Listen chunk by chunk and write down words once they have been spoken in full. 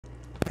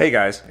Hey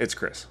guys, it's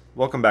Chris.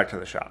 Welcome back to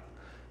the shop.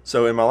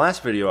 So in my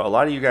last video, a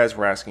lot of you guys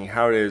were asking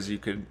how it is you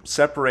could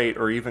separate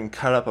or even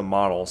cut up a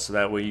model so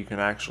that way you can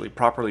actually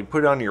properly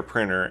put it on your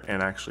printer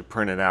and actually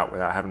print it out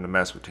without having to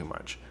mess with too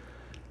much.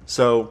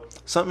 So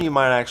something you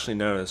might actually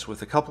notice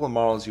with a couple of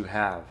models you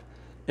have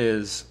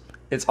is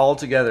it's all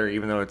together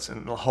even though it's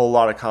in a whole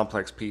lot of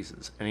complex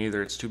pieces, and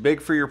either it's too big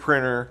for your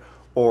printer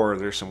or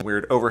there's some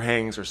weird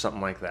overhangs or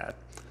something like that.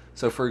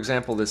 So for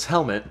example, this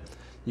helmet,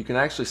 you can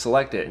actually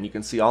select it and you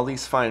can see all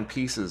these fine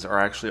pieces are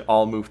actually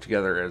all moved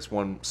together as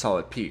one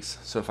solid piece.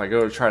 So if I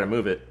go to try to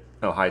move it,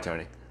 oh hi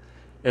Tony,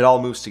 it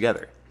all moves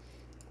together.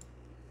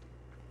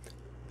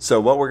 So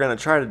what we're going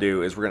to try to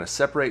do is we're going to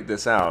separate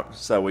this out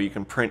so that way you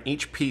can print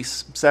each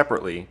piece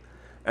separately,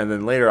 and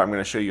then later I'm going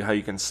to show you how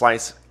you can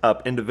slice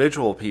up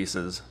individual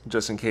pieces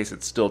just in case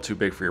it's still too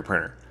big for your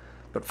printer.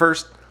 But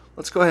first,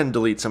 let's go ahead and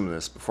delete some of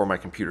this before my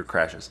computer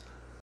crashes.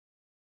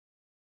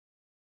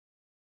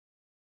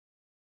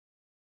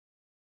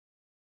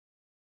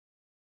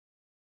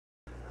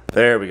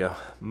 There we go,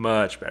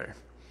 much better.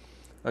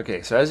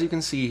 Okay, so as you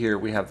can see here,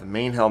 we have the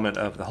main helmet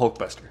of the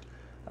Hulkbuster.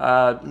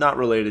 Not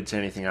related to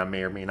anything I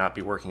may or may not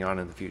be working on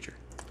in the future.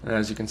 And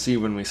as you can see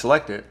when we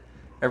select it,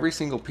 every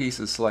single piece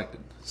is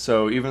selected.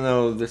 So even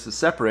though this is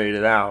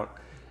separated out,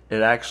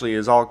 it actually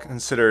is all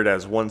considered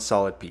as one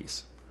solid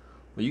piece.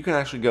 Well, you can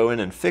actually go in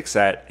and fix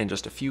that in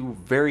just a few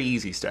very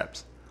easy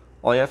steps.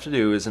 All you have to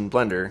do is in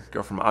Blender,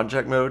 go from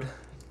Object Mode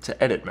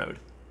to Edit Mode.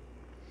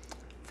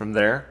 From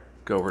there,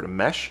 go over to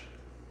Mesh,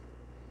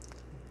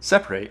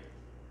 Separate,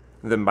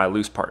 then by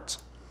Loose Parts.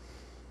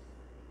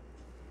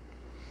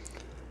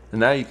 And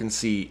now you can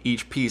see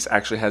each piece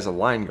actually has a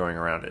line going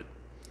around it.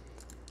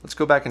 Let's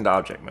go back into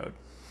Object Mode.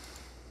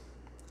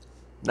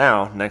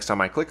 Now, next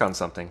time I click on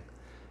something,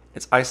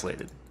 it's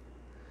isolated.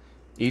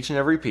 Each and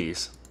every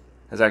piece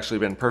has actually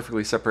been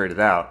perfectly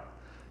separated out,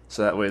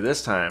 so that way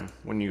this time,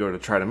 when you go to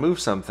try to move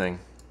something,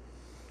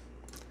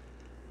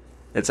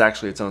 it's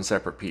actually its own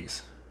separate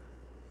piece.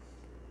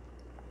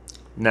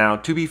 Now,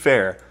 to be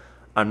fair,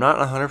 I'm not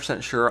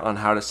 100% sure on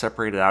how to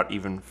separate it out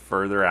even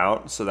further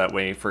out, so that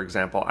way, for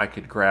example, I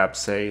could grab,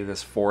 say,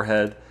 this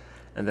forehead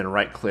and then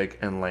right click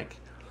and like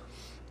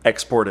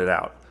export it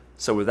out.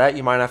 So with that,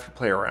 you might have to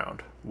play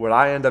around. What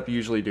I end up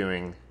usually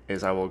doing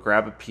is I will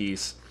grab a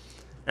piece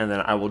and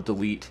then I will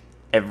delete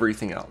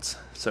everything else.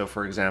 So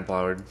for example,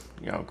 I would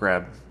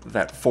grab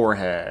that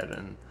forehead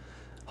and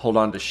hold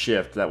on to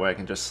shift, that way I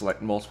can just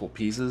select multiple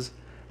pieces,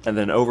 and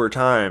then over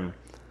time,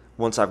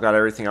 once I've got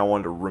everything I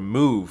want to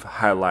remove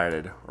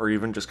highlighted, or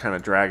even just kind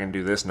of drag and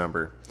do this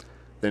number,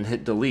 then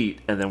hit delete,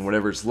 and then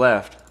whatever's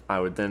left,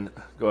 I would then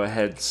go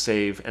ahead,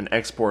 save, and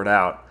export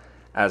out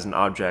as an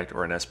object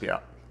or an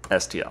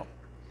STL.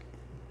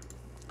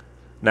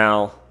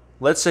 Now,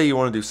 let's say you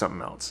want to do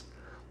something else.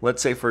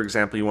 Let's say, for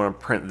example, you want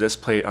to print this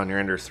plate on your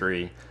Ender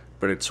 3,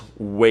 but it's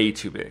way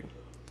too big.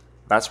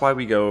 That's why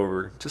we go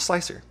over to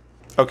Slicer.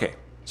 Okay,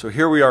 so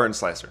here we are in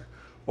Slicer,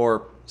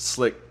 or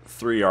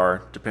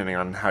Slic3r, depending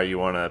on how you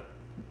want to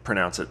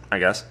pronounce it, I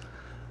guess.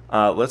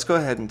 Let's go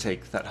ahead and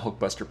take that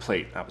Hulkbuster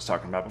plate I was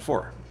talking about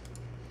before.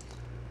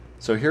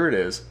 So here it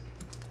is,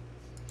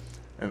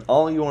 and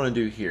all you want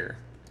to do here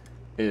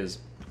is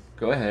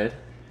go ahead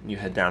and you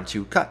head down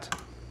to Cut.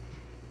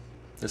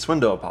 This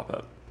window will pop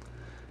up.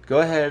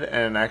 Go ahead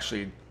and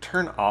actually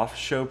turn off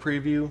Show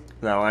Preview.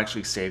 That'll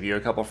actually save you a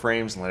couple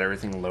frames and let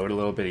everything load a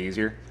little bit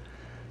easier.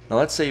 Now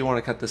let's say you want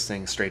to cut this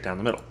thing straight down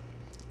the middle.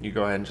 You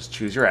go ahead and just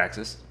choose your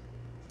axis.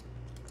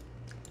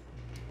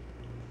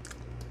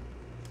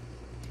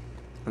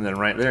 And then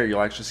right there,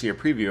 you'll actually see a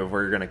preview of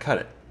where you're going to cut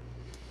it.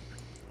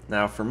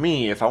 Now for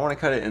me, if I want to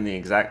cut it in the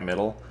exact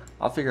middle,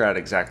 I'll figure out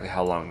exactly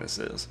how long this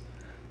is.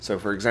 So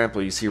for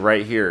example, you see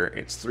right here,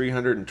 it's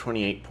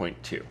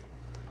 328.2.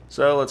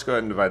 So let's go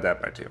ahead and divide that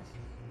by 2.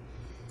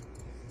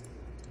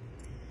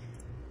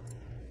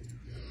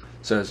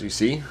 So as you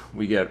see,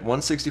 we get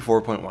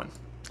 164.1.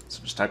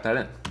 So just type that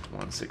in,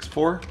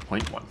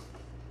 164.1.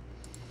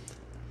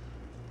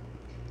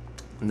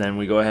 And then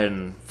we go ahead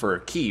and for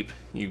keep,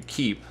 you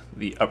keep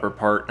the upper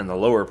part and the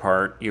lower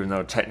part, even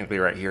though technically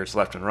right here it's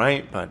left and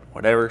right, but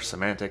whatever,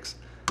 semantics.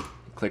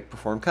 Click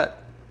Perform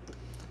Cut.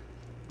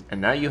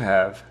 And now you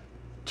have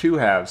two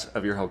halves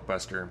of your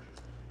Hulkbuster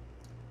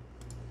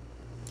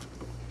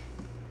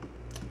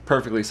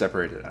perfectly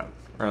separated out,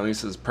 or at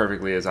least as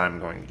perfectly as I'm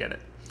going to get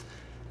it.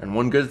 And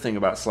one good thing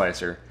about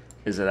Slicer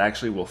is it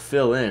actually will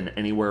fill in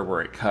anywhere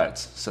where it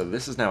cuts. So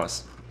this is now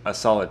a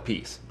solid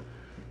piece.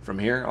 From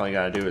here, all you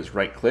gotta do is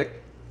right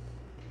click,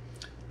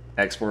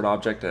 export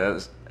object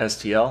as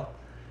STL,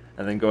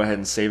 and then go ahead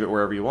and save it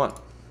wherever you want.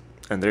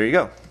 And there you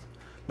go.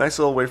 Nice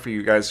little way for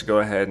you guys to go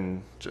ahead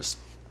and just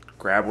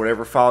grab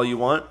whatever file you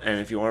want, and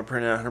if you want to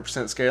print it at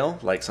 100% scale,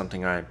 like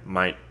something I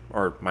might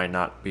or might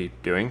not be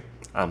doing,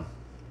 go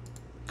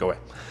away.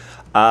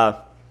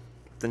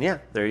 Then yeah,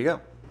 there you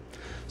go.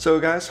 So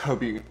guys,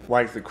 hope you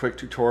liked the quick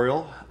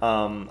tutorial.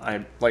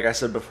 Like I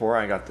said before,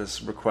 I got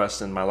this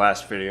request in my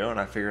last video, and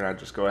I figured I'd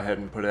just go ahead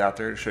and put it out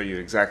there to show you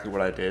exactly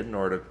what I did in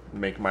order to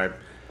make my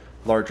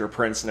larger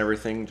prints and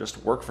everything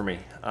just work for me.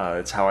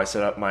 It's how I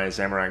set up my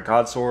Zamorak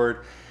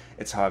Godsword.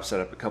 It's how I've set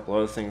up a couple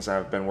other things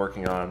I've been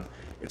working on.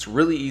 It's a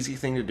really easy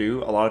thing to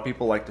do. A lot of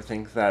people like to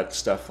think that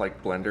stuff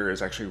like Blender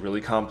is actually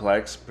really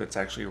complex, but it's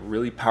actually a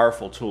really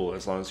powerful tool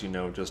as long as you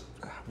know just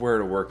where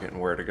to work it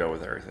and where to go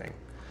with everything.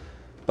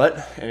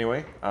 But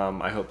anyway,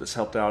 I hope this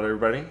helped out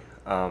everybody.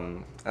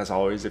 As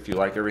always, if you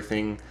like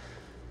everything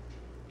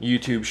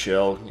YouTube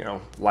shill, you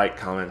know, like,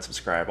 comment,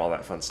 subscribe, all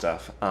that fun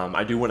stuff.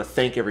 I do want to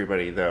thank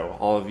everybody though,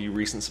 all of you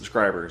recent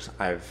subscribers.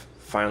 I've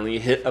finally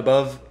hit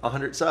above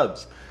 100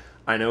 subs.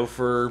 I know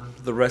for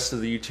the rest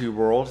of the YouTube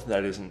world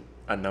that isn't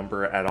a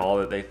number at all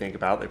that they think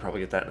about. They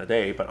probably get that in a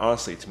day, but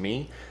honestly to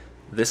me,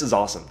 this is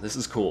awesome. This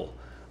is cool.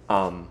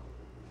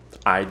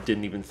 I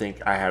didn't even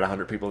think I had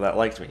 100 people that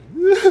liked me.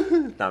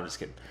 No, I'm just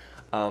kidding.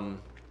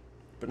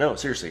 But no,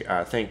 seriously,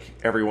 thank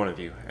every one of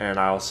you. And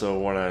I also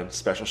want a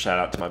special shout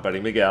out to my buddy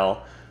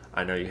Miguel.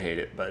 I know you hate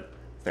it, but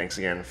thanks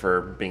again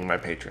for being my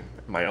patron,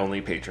 my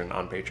only patron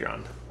on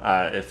Patreon.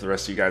 If the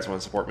rest of you guys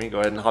want to support me,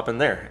 go ahead and hop in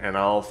there, and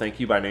I'll thank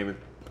you by name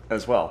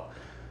as well.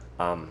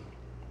 But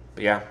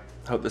yeah,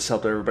 hope this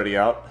helped everybody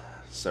out.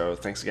 So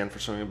thanks again for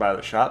swinging by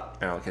the shop,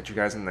 and I'll catch you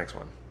guys in the next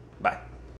one. Bye.